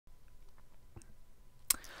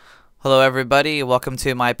Hello everybody, welcome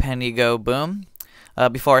to my penny go boom.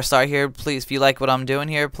 Before I start here, please, if you like what I'm doing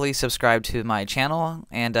here, please subscribe to my channel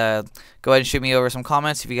and go ahead and shoot me over some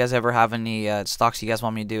comments if you guys ever have any stocks you guys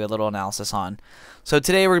want me to do a little analysis on. So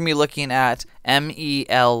today we're going to be looking at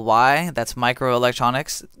MELY, that's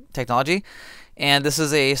Microelectronics technology, and this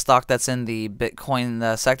is a stock that's in the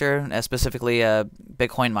Bitcoin sector, specifically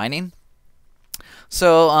Bitcoin mining.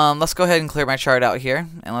 So let's go ahead and clear my chart out here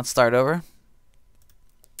and let's start over.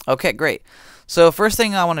 Okay, great. So first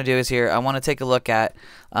thing I want to do is here, I want to take a look at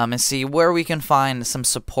and see where we can find some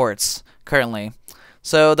supports currently.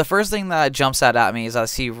 So the first thing that jumps out at me is I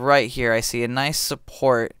see right here, I see a nice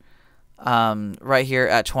support right here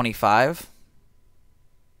at 25.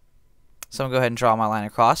 So I'm going to go ahead and draw my line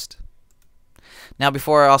across. Now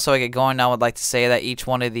before I get going, I would like to say that each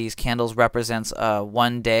one of these candles represents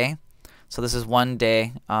 1 day. So this is 1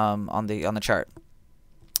 day on the chart.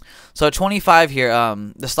 So at 25 here,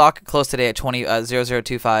 the stock closed today at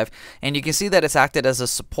 0025, and you can see that it's acted as a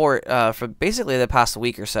support for basically the past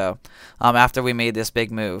week or so after we made this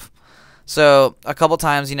big move. So a couple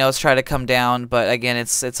times, it's tried to come down, but again,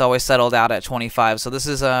 it's always settled out at 25. So this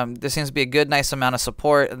is this seems to be a good, nice amount of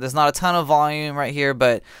support. There's not a ton of volume right here,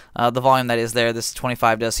 but the volume that is there, this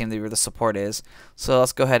 25 does seem to be where the support is. So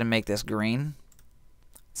let's go ahead and make this green,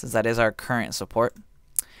 since that is our current support.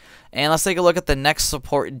 And let's take a look at the next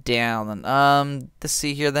support down. Let's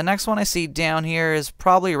see here. The next one I see down here is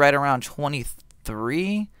probably right around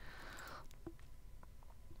 23.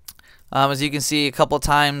 As you can see, a couple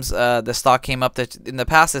times the stock came up. In the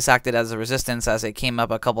past, this acted as a resistance as it came up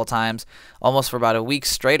a couple times, almost for about a week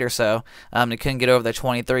straight or so. It couldn't get over the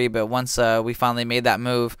 23, but once we finally made that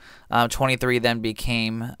move, 23 then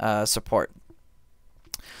became support.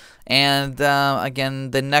 And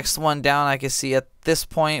again, the next one down I can see at this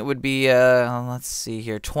point would be let's see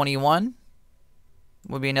here, 21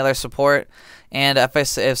 would be another support. And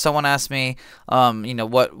if someone asked me,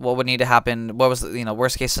 what would need to happen, what was the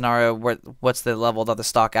worst case scenario, what's the level that the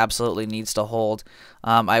stock absolutely needs to hold,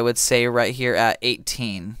 I would say right here at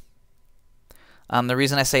 18. The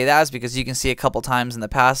reason I say that is because you can see a couple times in the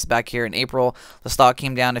past, back here in April, the stock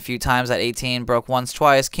came down a few times at 18, broke once,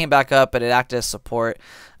 twice, came back up, but it acted as support.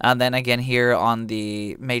 And then again here on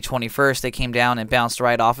the May 21st, it came down and bounced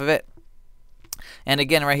right off of it. And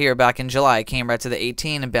again right here back in July, it came right to the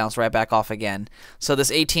 18 and bounced right back off again. So this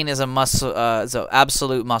 18 is is an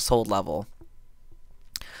absolute must-hold level.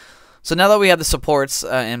 So now that we have the supports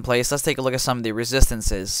in place, let's take a look at some of the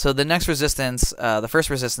resistances. So the next resistance, the first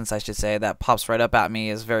resistance I should say, that pops right up at me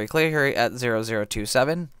is very clear here at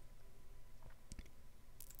 0027.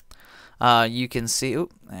 You can see,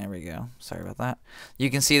 there we go, sorry about that. You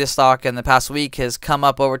can see the stock in the past week has come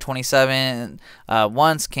up over 27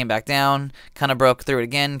 once, came back down, kind of broke through it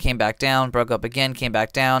again, came back down, broke up again, came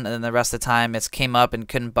back down, and then the rest of the time it's came up and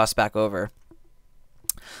couldn't bust back over.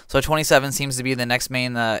 So 27 seems to be the next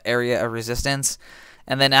main area of resistance.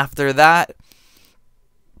 And then after that,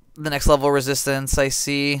 the next level of resistance I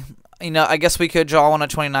see, I guess we could draw one at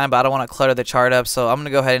 29, but I don't want to clutter the chart up. So I'm going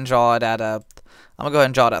to go ahead and draw it at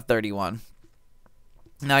 31.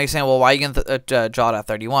 Now you're saying, well, why are you going to draw it at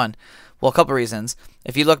 31? Well, a couple reasons.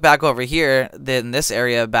 If you look back over here, in this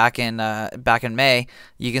area back in May,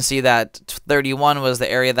 you can see that 31 was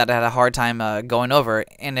the area that had a hard time going over.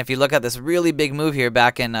 And if you look at this really big move here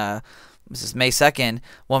back in this is May 2nd,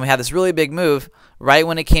 when we had this really big move, right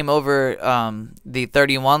when it came over the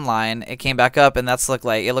 31 line, it came back up, and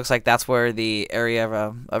it looks like that's where the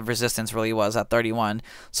area of resistance really was, at 31.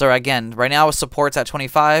 So again, right now with supports at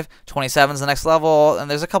 25, 27 is the next level, and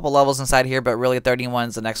there's a couple levels inside here, but really 31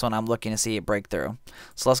 is the next one I'm looking to see it break through.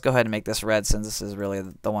 So let's go ahead and make this red, since this is really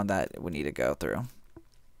the one that we need to go through.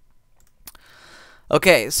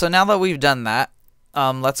 Okay, so now that we've done that,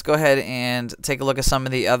 let's go ahead and take a look at some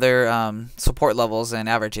of the other support levels and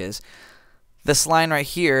averages. This line right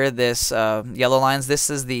here, this yellow lines,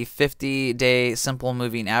 this is the 50-day simple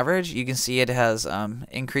moving average. You can see it has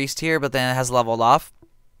increased here, but then it has leveled off.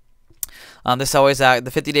 This always the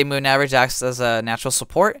 50-day moving average acts as a natural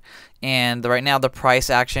support, and right now the price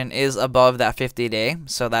action is above that 50-day,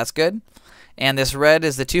 so that's good. And this red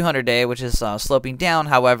is the 200-day, which is sloping down.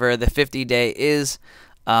 However, the 50-day is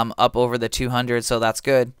up over the 200, so that's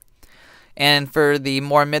good. And for the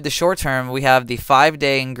more mid to short term, we have the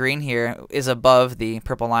 5-day in green here is above the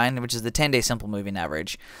purple line, which is the 10-day simple moving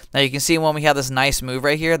average. Now you can see when we have this nice move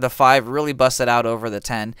right here, the 5 really busted out over the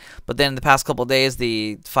 10. But then the past couple days,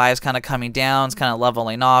 the 5 is kind of coming down, it's kind of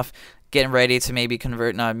leveling off, getting ready to maybe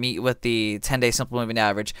meet with the 10-day simple moving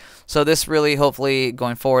average. So this really, hopefully,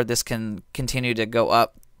 going forward, this can continue to go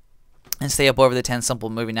up. and stay up over the 10 simple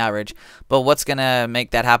moving average. But what's going to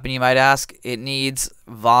make that happen, you might ask? It needs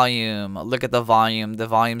volume. Look at the volume. The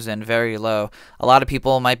volume's been very low. A lot of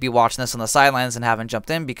people might be watching this on the sidelines and haven't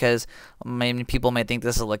jumped in because many people may think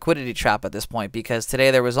this is a liquidity trap at this point, because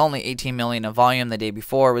today there was only 18 million of volume. The day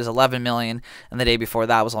before it was 11 million, and the day before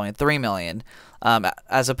that was only 3 million.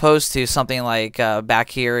 As opposed to something like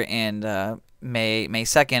back here in May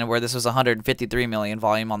 2nd, where this was 153 million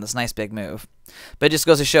volume on this nice big move. But it just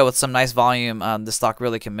goes to show with some nice volume, the stock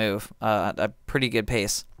really can move at a pretty good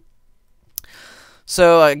pace.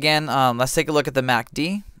 So again, let's take a look at the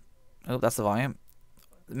MACD. Oh, that's the volume.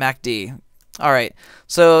 MACD. All right,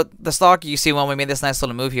 so the stock, you see when we made this nice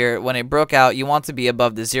little move here, when it broke out, you want to be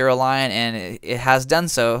above the 0 line, and it has done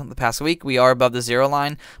so the past week. We are above the 0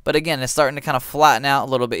 line, but again, it's starting to kind of flatten out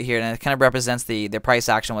a little bit here, and it kind of represents the price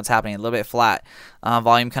action, what's happening, a little bit flat,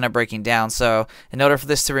 volume kind of breaking down. So in order for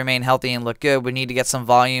this to remain healthy and look good, we need to get some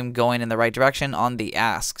volume going in the right direction on the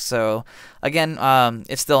ask. So again,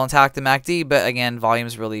 it's still intact, the MACD, but again, volume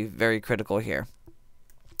is really very critical here.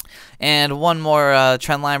 And one more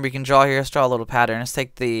trend line we can draw here. Let's draw a little pattern. Let's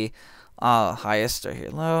take the highest right here,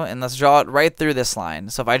 low, and let's draw it right through this line.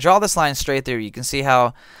 So if I draw this line straight through, you can see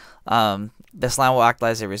how this line will act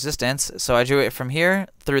as a resistance. So I drew it from here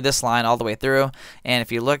through this line all the way through. And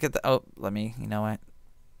if you look at the, you know what?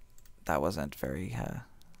 That wasn't very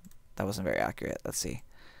accurate. Let's see.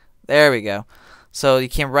 There we go. So you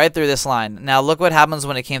came right through this line. Now look what happens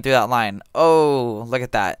when it came through that line. Oh, look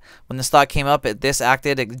at that. When the stock came up, this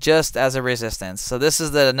acted just as a resistance. So this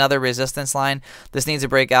is another resistance line. This needs to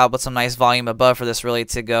break out with some nice volume above for this really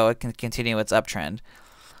to go. It can continue its uptrend.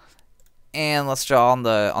 And let's draw on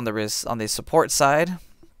the support side.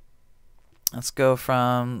 Let's go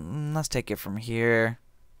from, let's take it from here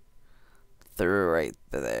through right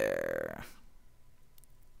there.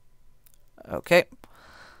 Okay.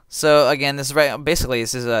 So again, this is right. Basically,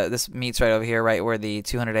 this meets right over here, right where the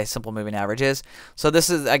 200-day simple moving average is. So this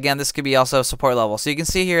is, again, this could be also a support level. So you can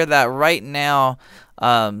see here that right now,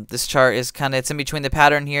 this chart is it's in between the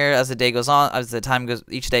pattern here as the day goes on, as the time goes,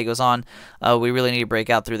 each day goes on. We really need to break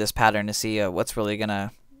out through this pattern to see what's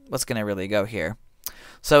gonna really go here.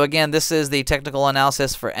 So again, this is the technical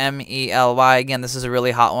analysis for MELY. Again, this is a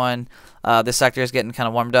really hot one. This sector is getting kind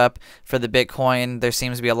of warmed up for the Bitcoin. There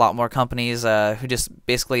seems to be a lot more companies who just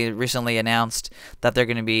basically recently announced that they're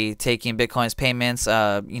going to be taking Bitcoin's payments.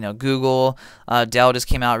 Google, Dell just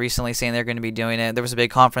came out recently saying they're going to be doing it. There was a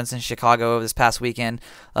big conference in Chicago this past weekend.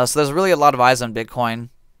 So there's really a lot of eyes on Bitcoin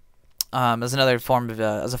as another form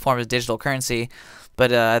of digital currency.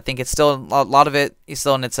 But I think it's still, a lot of it is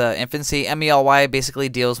still in its infancy. MELY basically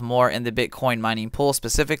deals more in the Bitcoin mining pool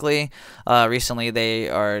specifically. Recently, they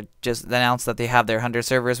are just announced that they have their 100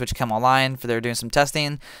 servers which come online. They're doing some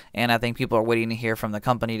testing, and I think people are waiting to hear from the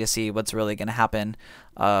company to see what's really going to happen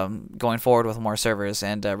going forward with more servers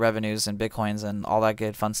and revenues and Bitcoins and all that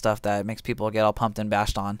good fun stuff that makes people get all pumped and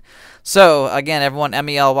bashed on. So again, everyone,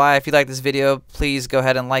 MELY, if you like this video, please go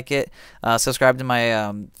ahead and like it. Subscribe to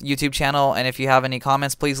my YouTube channel, and if you have any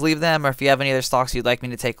comments, please leave them, or if you have any other stocks you'd like me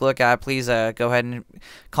to take a look at, please go ahead and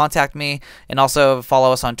contact me, and also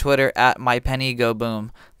follow us on Twitter at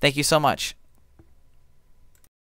MyPennyGoBoom. Thank you so much.